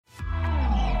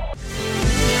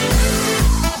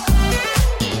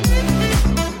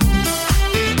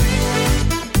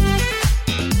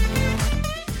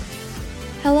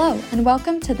and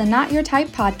welcome to the Not Your Type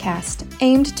podcast,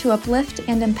 aimed to uplift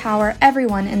and empower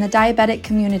everyone in the diabetic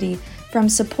community, from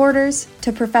supporters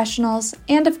to professionals,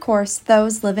 and of course,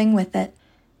 those living with it.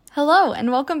 Hello, and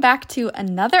welcome back to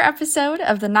another episode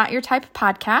of the Not Your Type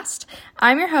podcast.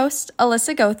 I'm your host,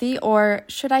 Alyssa Gothi, or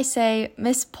should I say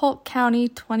Miss Polk County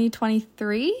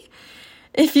 2023?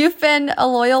 If you've been a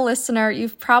loyal listener,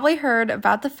 you've probably heard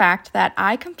about the fact that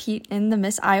I compete in the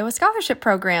Miss Iowa Scholarship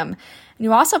Program. And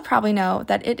you also probably know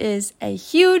that it is a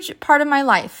huge part of my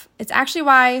life. It's actually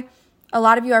why a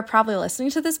lot of you are probably listening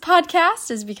to this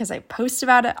podcast, is because I post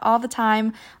about it all the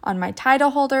time on my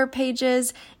title holder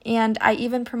pages, and I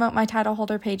even promote my title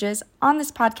holder pages on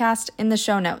this podcast in the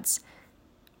show notes,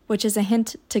 which is a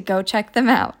hint to go check them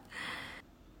out.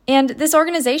 And this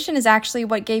organization is actually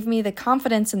what gave me the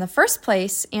confidence in the first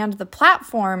place and the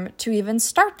platform to even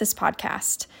start this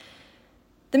podcast.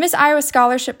 The Miss Iowa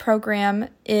Scholarship Program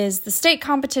is the state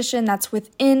competition that's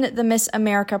within the Miss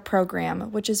America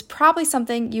program, which is probably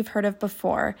something you've heard of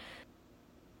before.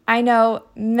 I know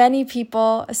many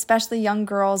people, especially young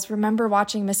girls, remember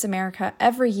watching Miss America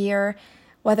every year,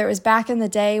 whether it was back in the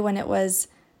day when it was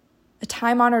a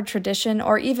time-honored tradition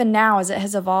or even now as it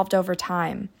has evolved over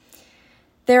time.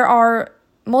 There are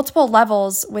multiple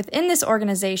levels within this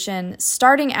organization,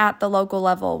 starting at the local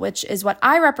level, which is what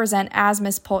I represent as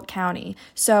Miss Polk County.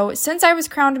 So since I was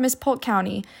crowned Miss Polk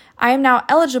County, I am now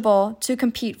eligible to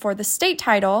compete for the state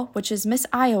title, which is Miss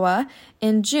Iowa,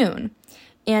 in June.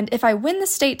 And if I win the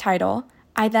state title,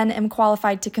 I then am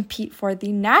qualified to compete for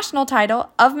the national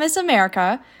title of Miss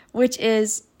America, which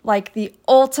is like the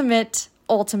ultimate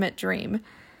dream.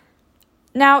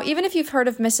 Now, even if you've heard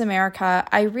of Miss America,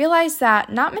 I realize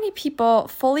that not many people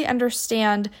fully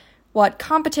understand what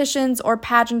competitions or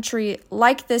pageantry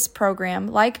like this program,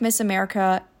 like Miss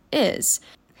America, is.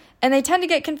 And they tend to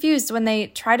get confused when they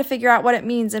try to figure out what it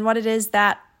means and what it is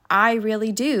that I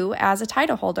really do as a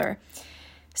title holder.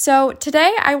 So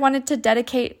today I wanted to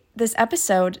dedicate this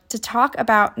episode to talk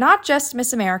about not just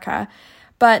Miss America,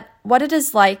 but what it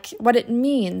is like, what it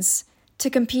means to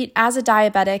compete as a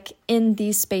diabetic in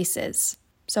these spaces.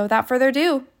 So without further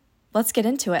ado, let's get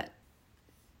into it.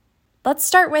 Let's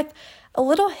start with a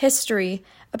little history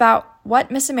about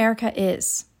what Miss America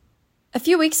is. A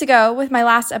few weeks ago, with my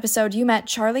last episode, you met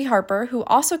Charlie Harper, who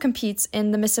also competes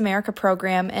in the Miss America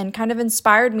program and kind of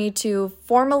inspired me to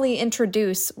formally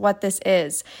introduce what this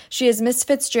is. She is Miss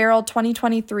Fitzgerald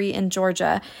 2023 in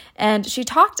Georgia, and she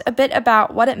talked a bit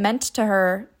about what it meant to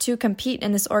her to compete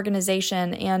in this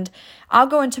organization, and I'll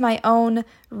go into my own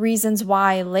reasons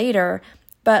why later.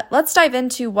 But let's dive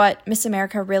into what Miss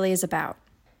America really is about.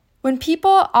 When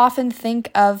people often think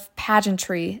of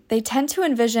pageantry, they tend to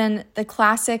envision the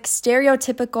classic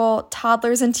stereotypical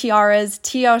toddlers and tiaras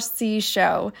TLC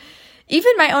show.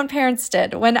 Even my own parents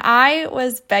did. When I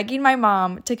was begging my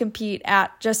mom to compete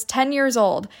at just 10 years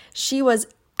old, she was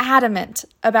adamant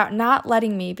about not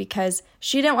letting me because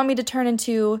she didn't want me to turn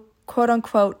into, quote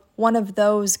unquote, one of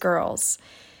those girls.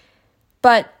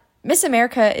 But Miss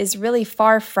America is really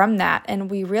far from that, and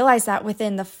we realized that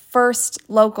within the first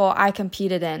local I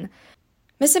competed in.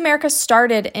 Miss America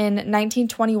started in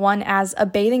 1921 as a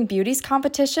bathing beauties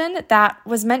competition that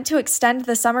was meant to extend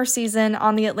the summer season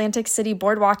on the Atlantic City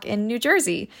Boardwalk in New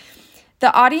Jersey.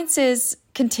 The audiences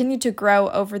continued to grow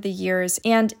over the years,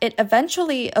 and it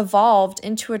eventually evolved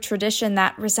into a tradition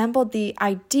that resembled the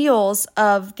ideals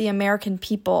of the American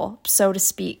people, so to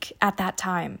speak, at that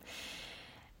time.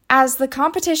 As the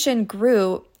competition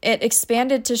grew, it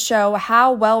expanded to show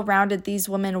how well-rounded these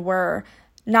women were,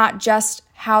 not just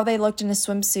how they looked in a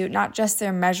swimsuit, not just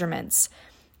their measurements.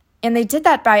 And they did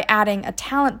that by adding a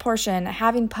talent portion,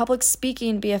 having public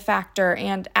speaking be a factor,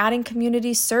 and adding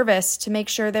community service to make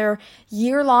sure their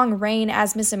year-long reign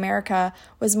as Miss America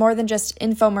was more than just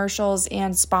infomercials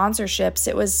and sponsorships.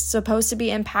 It was supposed to be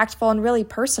impactful and really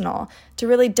personal to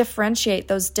really differentiate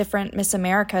those different Miss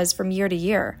Americas from year to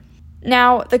year.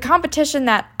 Now, the competition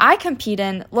that I compete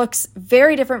in looks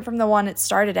very different from the one it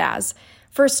started as.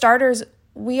 For starters,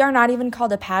 we are not even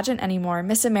called a pageant anymore.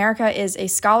 Miss America is a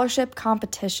scholarship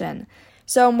competition.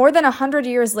 So more than 100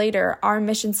 years later, our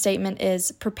mission statement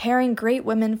is preparing great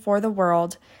women for the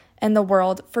world and the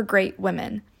world for great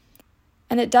women.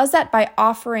 And it does that by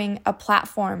offering a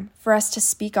platform for us to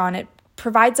speak on. It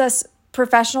provides us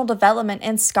professional development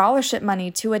and scholarship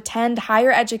money to attend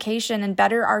higher education and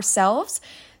better ourselves,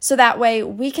 so that way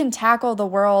we can tackle the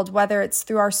world, whether it's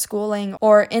through our schooling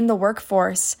or in the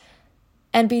workforce,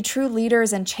 and be true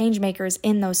leaders and change makers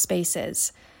in those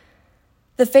spaces.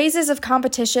 The phases of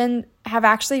competition have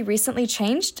actually recently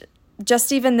changed,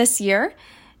 just even this year.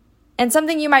 And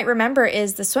something you might remember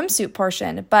is the swimsuit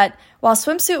portion. But while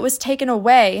swimsuit was taken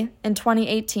away in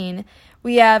 2018,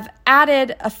 we have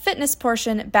added a fitness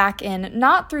portion back in,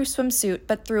 not through swimsuit,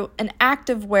 but through an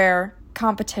activewear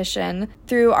competition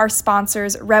through our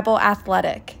sponsors, Rebel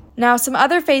Athletic. Now, some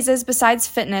other phases besides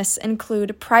fitness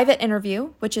include private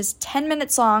interview, which is 10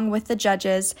 minutes long with the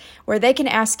judges, where they can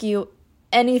ask you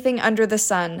anything under the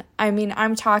sun. I mean,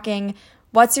 I'm talking,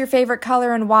 what's your favorite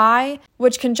color and why?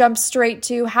 Which can jump straight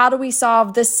to, how do we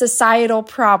solve this societal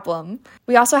problem?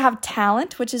 We also have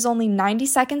talent, which is only 90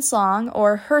 seconds long,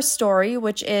 or her story,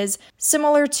 which is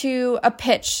similar to a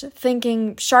pitch,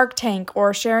 thinking Shark Tank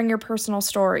or sharing your personal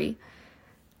story.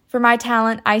 For my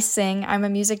talent, I sing. I'm a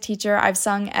music teacher. I've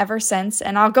sung ever since,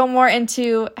 and I'll go more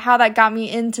into how that got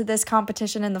me into this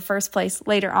competition in the first place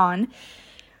later on.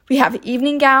 We have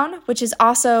evening gown, which is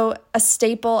also a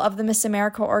staple of the Miss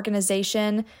America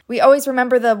organization. We always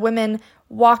remember the women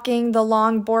walking the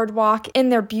long boardwalk in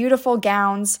their beautiful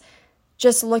gowns,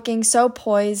 just looking so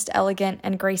poised, elegant,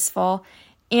 and graceful.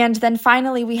 And then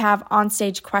finally, we have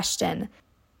onstage question.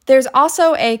 There's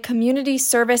also a community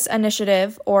service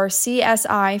initiative, or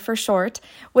CSI for short,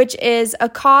 which is a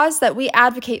cause that we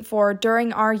advocate for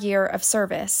during our year of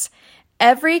service.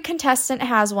 Every contestant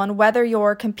has one, whether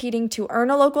you're competing to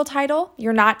earn a local title,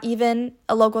 you're not even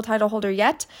a local title holder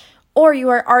yet, or you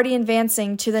are already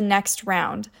advancing to the next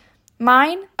round.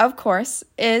 Mine, of course,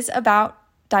 is about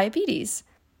diabetes.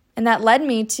 And that led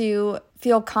me to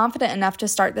feel confident enough to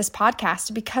start this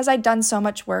podcast because I'd done so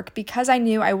much work, because I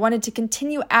knew I wanted to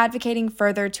continue advocating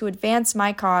further to advance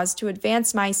my cause, to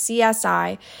advance my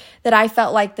CSI, that I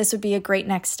felt like this would be a great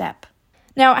next step.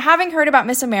 Now, having heard about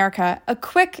Miss America, a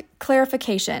quick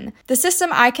clarification. The system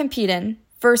I compete in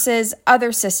versus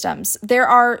other systems. There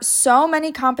are so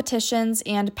many competitions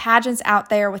and pageants out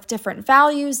there with different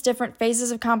values, different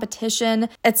phases of competition,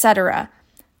 etc.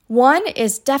 One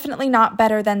is definitely not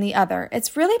better than the other.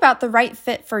 It's really about the right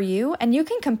fit for you, and you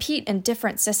can compete in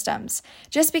different systems.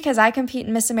 Just because I compete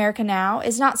in Miss America now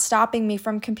is not stopping me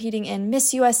from competing in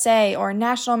Miss USA or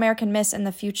National American Miss in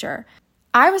the future.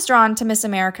 I was drawn to Miss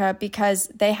America because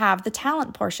they have the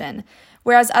talent portion,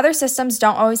 whereas other systems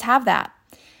don't always have that.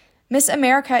 Miss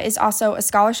America is also a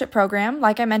scholarship program,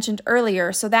 like I mentioned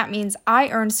earlier, so that means I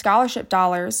earned scholarship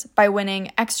dollars by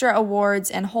winning extra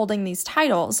awards and holding these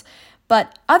titles.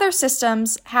 But other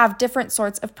systems have different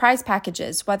sorts of prize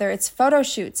packages, whether it's photo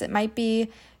shoots, it might be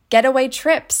getaway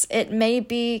trips, it may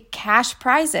be cash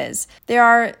prizes. There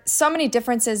are so many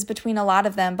differences between a lot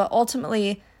of them, but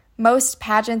ultimately, most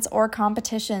pageants or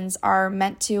competitions are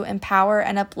meant to empower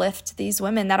and uplift these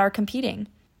women that are competing.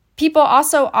 People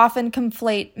also often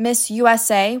conflate Miss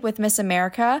USA with Miss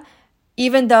America,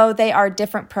 even though they are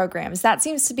different programs. That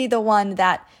seems to be the one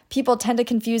that people tend to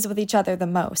confuse with each other the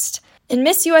most. In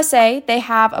Miss USA, they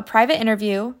have a private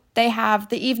interview, they have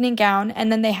the evening gown,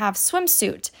 and then they have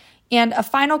swimsuit. And a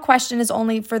final question is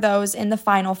only for those in the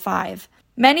final 5.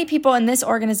 Many people in this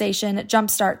organization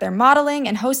jumpstart their modeling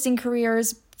and hosting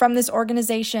careers from this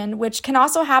organization, which can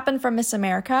also happen from Miss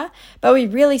America, but we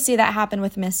really see that happen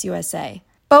with Miss USA.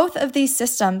 Both of these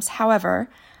systems, however,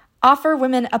 offer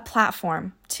women a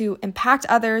platform to impact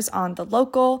others on the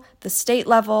local, the state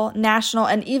level, national,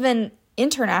 and even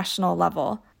international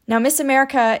level. Now, Miss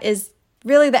America is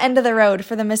really the end of the road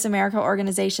for the Miss America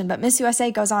organization, but Miss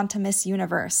USA goes on to Miss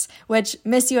Universe, which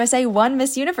Miss USA won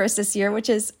Miss Universe this year, which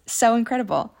is so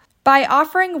incredible. By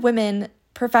offering women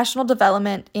professional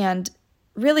development and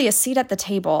really a seat at the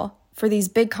table for these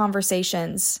big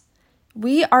conversations,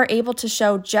 we are able to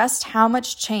show just how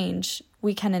much change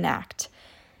we can enact.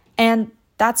 And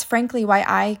that's frankly why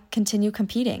I continue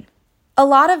competing. A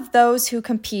lot of those who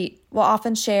compete will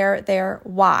often share their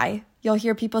why. You'll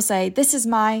hear people say, this is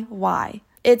my why.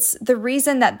 It's the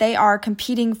reason that they are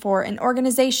competing for an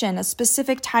organization, a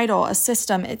specific title, a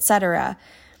system, etc.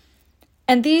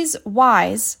 And these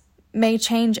whys may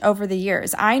change over the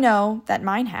years. I know that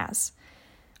mine has.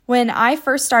 When I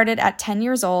first started at 10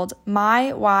 years old,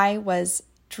 my why was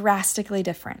drastically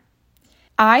different.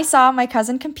 I saw my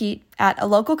cousin compete at a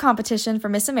local competition for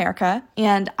Miss America,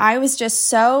 and I was just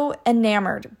so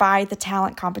enamored by the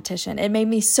talent competition. It made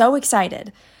me so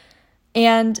excited.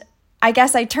 And I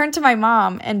guess I turned to my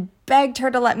mom and begged her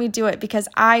to let me do it because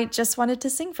I just wanted to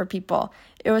sing for people.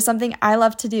 It was something I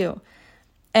loved to do.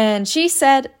 And she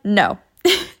said no.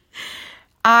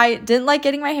 I didn't like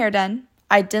getting my hair done.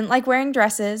 I didn't like wearing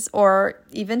dresses or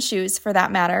even shoes for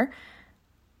that matter.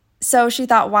 So she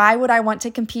thought, why would I want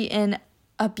to compete in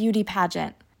a beauty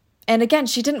pageant? And again,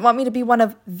 she didn't want me to be one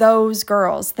of those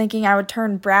girls, thinking I would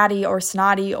turn bratty or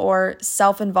snotty or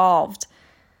self-involved.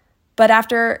 But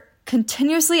after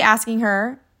continuously asking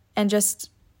her and just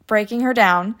breaking her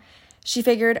down. She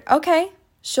figured, okay,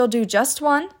 she'll do just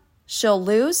one, she'll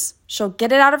lose, she'll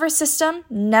get it out of her system,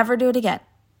 never do it again.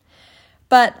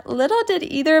 But little did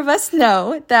either of us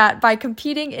know that by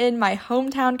competing in my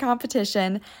hometown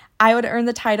competition, I would earn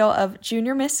the title of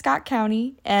Junior Miss Scott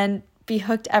County and be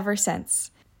hooked ever since.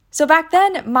 So back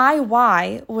then, my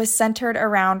why was centered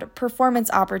around performance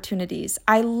opportunities.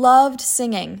 I loved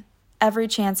singing every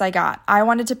chance I got. I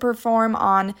wanted to perform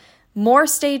on more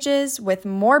stages with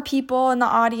more people in the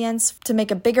audience to make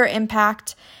a bigger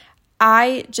impact.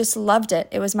 I just loved it.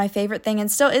 It was my favorite thing and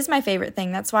still is my favorite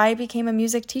thing. That's why I became a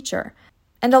music teacher.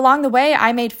 And along the way,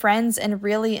 I made friends and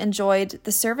really enjoyed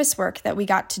the service work that we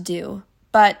got to do.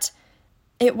 But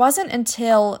it wasn't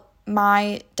until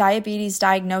my diabetes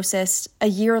diagnosis a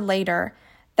year later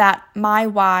that my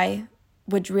why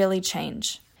would really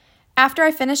change. After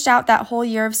I finished out that whole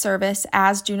year of service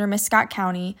as Junior Miss Scott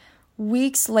County,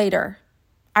 weeks later,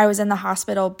 I was in the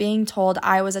hospital being told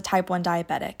I was a type 1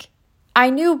 diabetic. I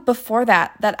knew before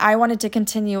that I wanted to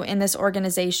continue in this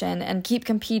organization and keep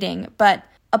competing, but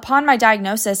upon my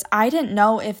diagnosis, I didn't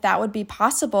know if that would be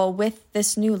possible with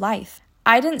this new life.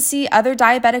 I didn't see other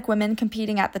diabetic women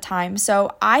competing at the time,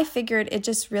 so I figured it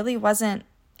just really wasn't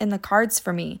in the cards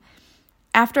for me.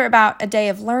 After about a day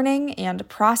of learning and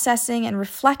processing and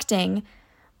reflecting,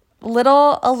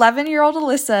 little 11-year-old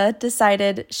Alyssa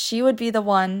decided she would be the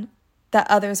one that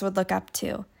others would look up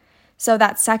to. So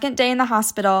that second day in the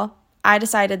hospital, I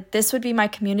decided this would be my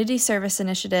community service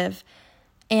initiative,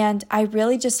 and I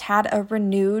really just had a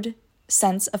renewed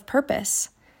sense of purpose.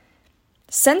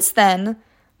 Since then,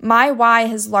 my why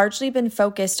has largely been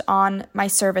focused on my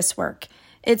service work.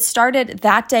 It started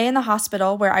that day in the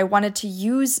hospital where I wanted to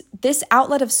use this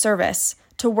outlet of service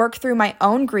to work through my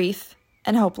own grief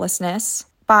and hopelessness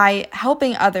by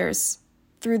helping others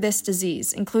through this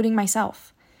disease, including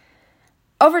myself.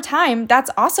 Over time, that's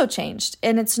also changed,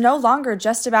 and it's no longer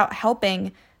just about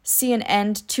helping see an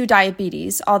end to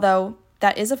diabetes, although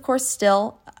that is, of course,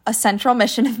 still a central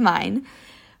mission of mine.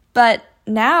 But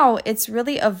now it's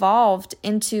really evolved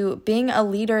into being a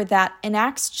leader that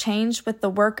enacts change with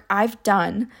the work I've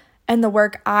done and the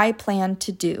work I plan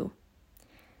to do.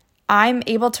 I'm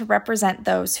able to represent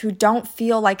those who don't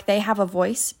feel like they have a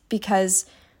voice because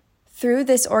through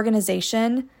this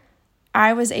organization,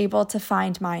 I was able to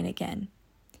find mine again.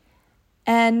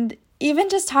 And even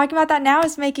just talking about that now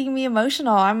is making me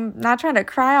emotional. I'm not trying to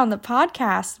cry on the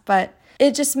podcast, but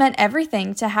it just meant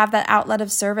everything to have that outlet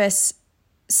of service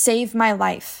save my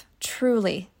life,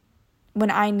 truly,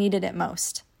 when I needed it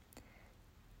most.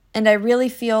 And I really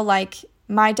feel like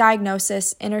my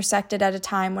diagnosis intersected at a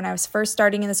time when I was first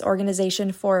starting in this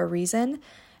organization for a reason,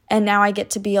 and now I get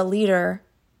to be a leader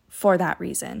for that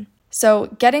reason.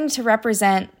 So getting to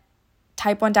represent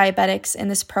type 1 diabetics in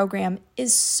this program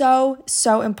is so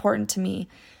important to me.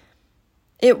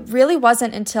 It really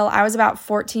wasn't until I was about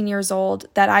 14 years old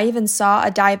that I even saw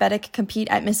a diabetic compete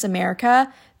at Miss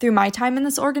America through my time in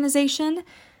this organization.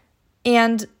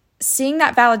 And seeing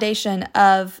that validation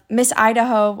of Miss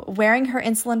Idaho wearing her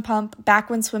insulin pump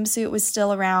back when swimsuit was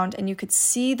still around and you could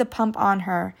see the pump on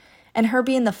her and her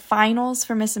be in the finals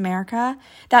for Miss America,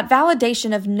 that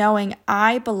validation of knowing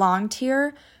I belonged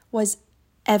here was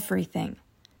everything.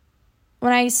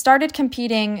 When I started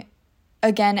competing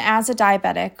again as a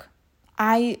diabetic,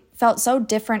 I felt so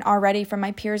different already from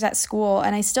my peers at school,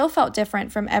 and I still felt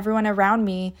different from everyone around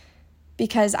me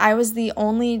because I was the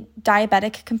only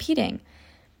diabetic competing,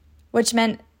 which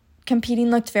meant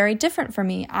competing looked very different for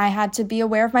me. I had to be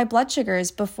aware of my blood sugars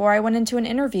before I went into an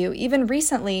interview. Even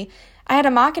recently, I had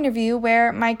a mock interview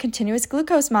where my continuous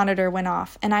glucose monitor went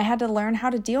off, and I had to learn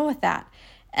how to deal with that.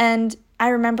 And I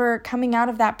remember coming out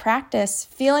of that practice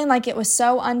feeling like it was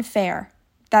so unfair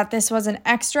that this was an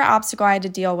extra obstacle I had to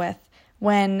deal with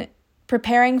when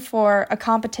preparing for a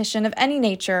competition of any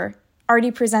nature already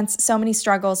presents so many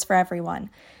struggles for everyone.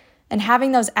 And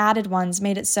having those added ones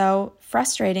made it so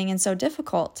frustrating and so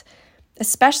difficult,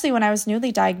 especially when I was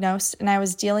newly diagnosed and I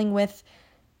was dealing with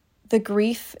the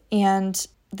grief and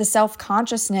the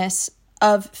self-consciousness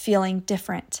of feeling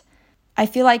different. I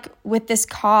feel like with this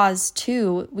cause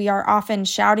too, we are often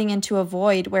shouting into a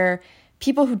void where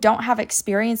people who don't have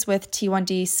experience with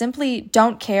T1D simply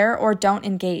don't care or don't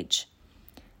engage.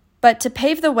 But to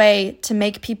pave the way to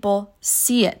make people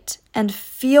see it and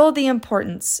feel the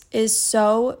importance is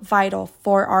so vital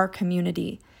for our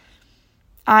community.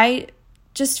 I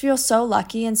just feel so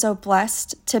lucky and so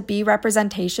blessed to be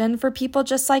representation for people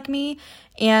just like me.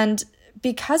 And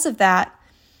because of that,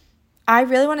 I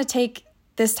really want to take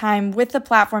this time with the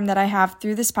platform that I have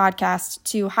through this podcast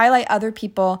to highlight other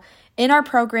people in our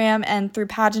program and through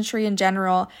pageantry in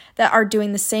general that are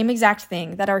doing the same exact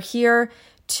thing, that are here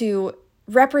to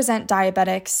represent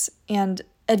diabetics and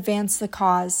advance the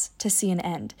cause to see an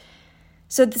end.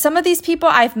 So some of these people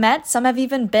I've met, some have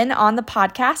even been on the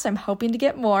podcast. I'm hoping to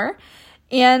get more.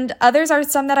 And others are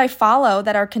some that I follow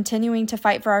that are continuing to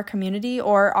fight for our community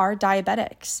or are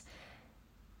diabetics.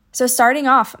 So starting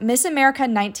off, Miss America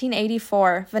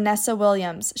 1984, Vanessa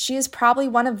Williams. She is probably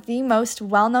one of the most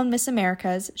well-known Miss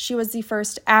Americas. She was the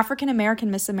first African-American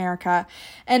Miss America.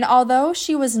 And although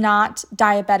she was not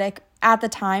diabetic at the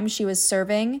time she was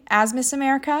serving as Miss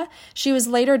America, she was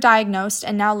later diagnosed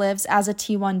and now lives as a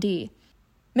T1D.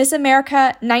 Miss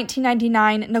America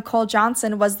 1999, Nicole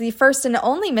Johnson, was the first and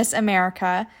only Miss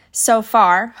America so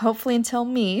far, hopefully until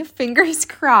me, fingers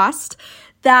crossed,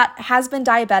 that has been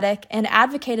diabetic and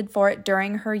advocated for it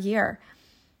during her year.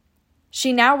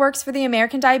 She now works for the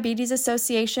American Diabetes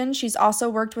Association. She's also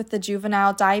worked with the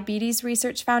Juvenile Diabetes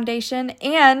Research Foundation.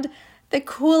 And the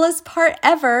coolest part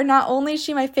ever, not only is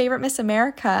she my favorite Miss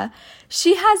America,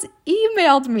 she has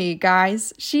emailed me,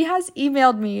 guys. She has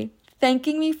emailed me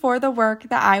thanking me for the work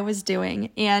that I was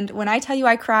doing. And when I tell you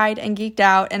I cried and geeked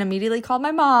out and immediately called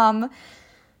my mom,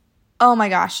 oh my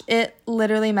gosh, it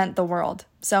literally meant the world.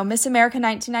 So Miss America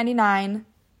 1999,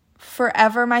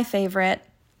 forever my favorite.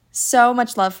 So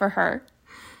much love for her.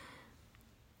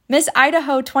 Miss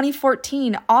Idaho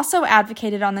 2014 also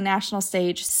advocated on the national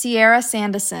stage, Sierra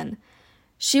Sandison.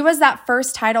 She was that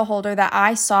first title holder that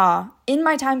I saw in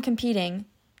my time competing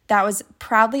that was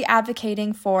proudly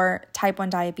advocating for type 1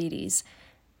 diabetes.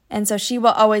 And so she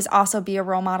will always also be a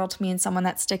role model to me and someone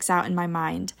that sticks out in my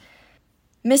mind.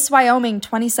 Miss Wyoming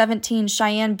 2017,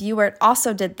 Cheyenne Buert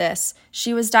also did this.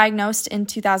 She was diagnosed in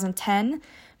 2010.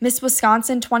 Miss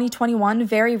Wisconsin 2021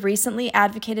 very recently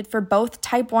advocated for both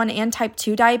type 1 and type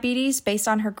 2 diabetes based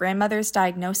on her grandmother's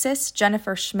diagnosis,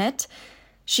 Jennifer Schmidt.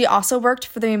 She also worked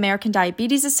for the American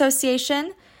Diabetes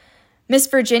Association. Miss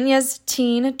Virginia's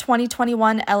teen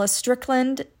 2021, Ella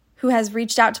Strickland, who has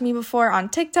reached out to me before on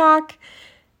TikTok.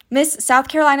 Miss South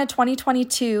Carolina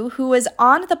 2022, who was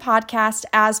on the podcast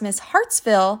as Miss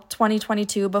Hartsville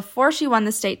 2022 before she won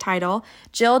the state title,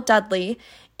 Jill Dudley.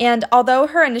 And although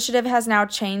her initiative has now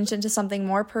changed into something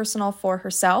more personal for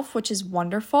herself, which is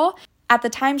wonderful, at the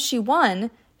time she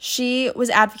won, she was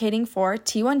advocating for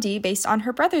T1D based on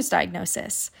her brother's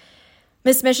diagnosis.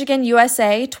 Miss Michigan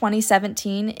USA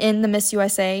 2017 in the Miss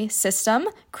USA system,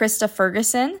 Krista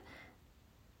Ferguson.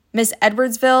 Miss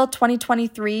Edwardsville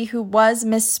 2023, who was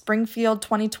Miss Springfield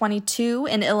 2022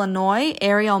 in Illinois,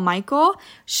 Ariel Michael.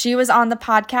 She was on the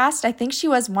podcast. I think she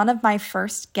was one of my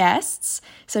first guests.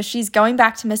 So she's going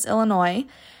back to Miss Illinois.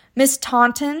 Miss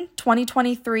Taunton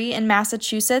 2023 in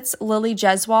Massachusetts, Lily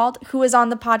Jeswald, who was on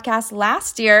the podcast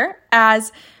last year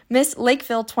as Miss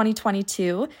Lakeville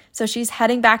 2022. So she's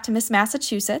heading back to Miss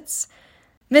Massachusetts.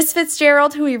 Miss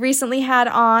Fitzgerald, who we recently had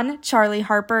on, Charlie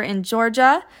Harper in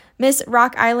Georgia. Miss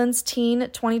Rock Island's Teen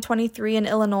 2023 in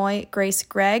Illinois, Grace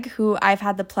Gregg, who I've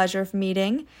had the pleasure of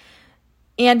meeting.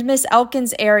 And Miss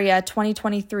Elkins Area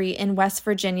 2023 in West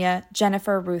Virginia,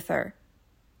 Jennifer Ruther.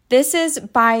 This is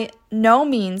by no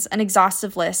means an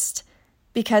exhaustive list,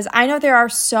 because I know there are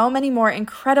so many more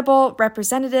incredible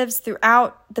representatives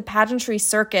throughout the pageantry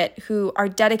circuit who are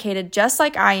dedicated, just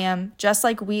like I am, just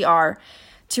like we are,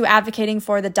 to advocating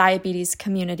for the diabetes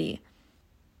community.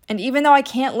 And even though I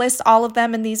can't list all of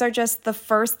them, and these are just the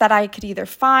first that I could either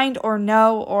find or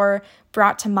know or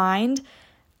brought to mind,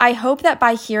 I hope that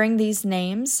by hearing these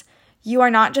names, you are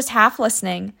not just half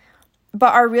listening,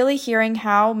 but are really hearing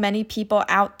how many people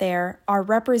out there are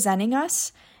representing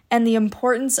us and the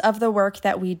importance of the work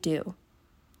that we do.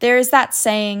 There is that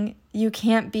saying, you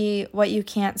can't be what you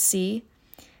can't see.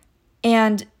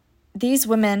 And these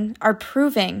women are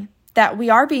proving that we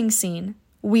are being seen,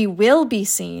 we will be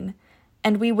seen,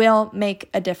 and we will make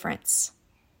a difference.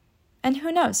 And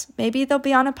who knows, maybe they'll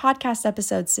be on a podcast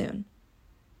episode soon.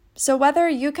 So whether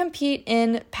you compete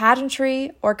in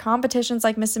pageantry or competitions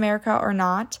like Miss America or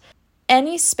not,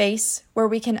 any space where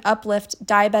we can uplift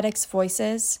diabetics'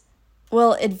 voices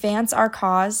will advance our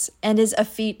cause and is a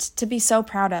feat to be so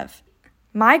proud of.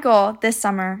 My goal this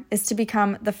summer is to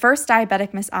become the first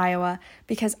diabetic Miss Iowa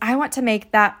because I want to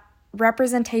make that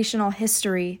representational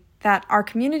history that our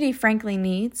community frankly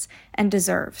needs and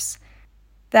deserves.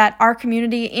 That our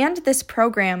community and this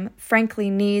program frankly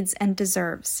needs and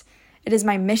deserves. It is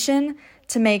my mission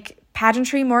to make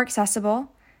pageantry more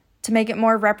accessible, to make it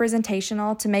more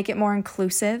representational, to make it more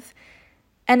inclusive.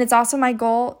 And it's also my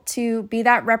goal to be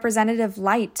that representative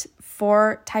light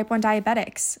for type 1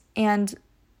 diabetics. And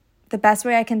the best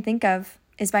way I can think of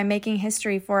is by making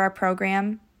history for our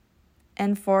program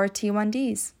and for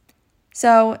T1Ds.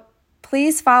 So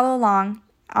please follow along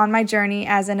on my journey,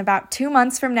 as in about 2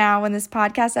 months from now, when this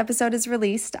podcast episode is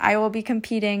released, I will be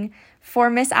competing for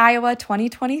Miss Iowa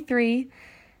 2023,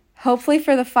 hopefully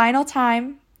for the final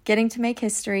time, getting to make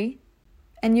history.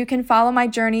 And you can follow my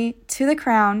journey to the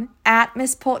crown at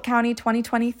Miss Polk County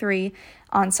 2023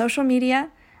 on social media,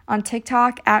 on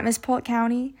TikTok at Miss Polk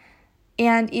County,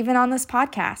 and even on this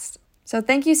podcast. So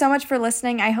thank you so much for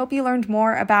listening. I hope you learned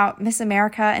more about Miss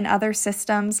America and other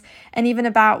systems, and even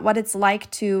about what it's like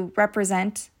to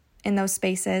represent in those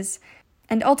spaces.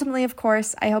 And ultimately, of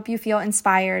course, I hope you feel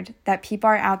inspired that people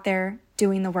are out there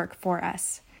doing the work for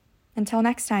us. Until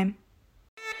next time.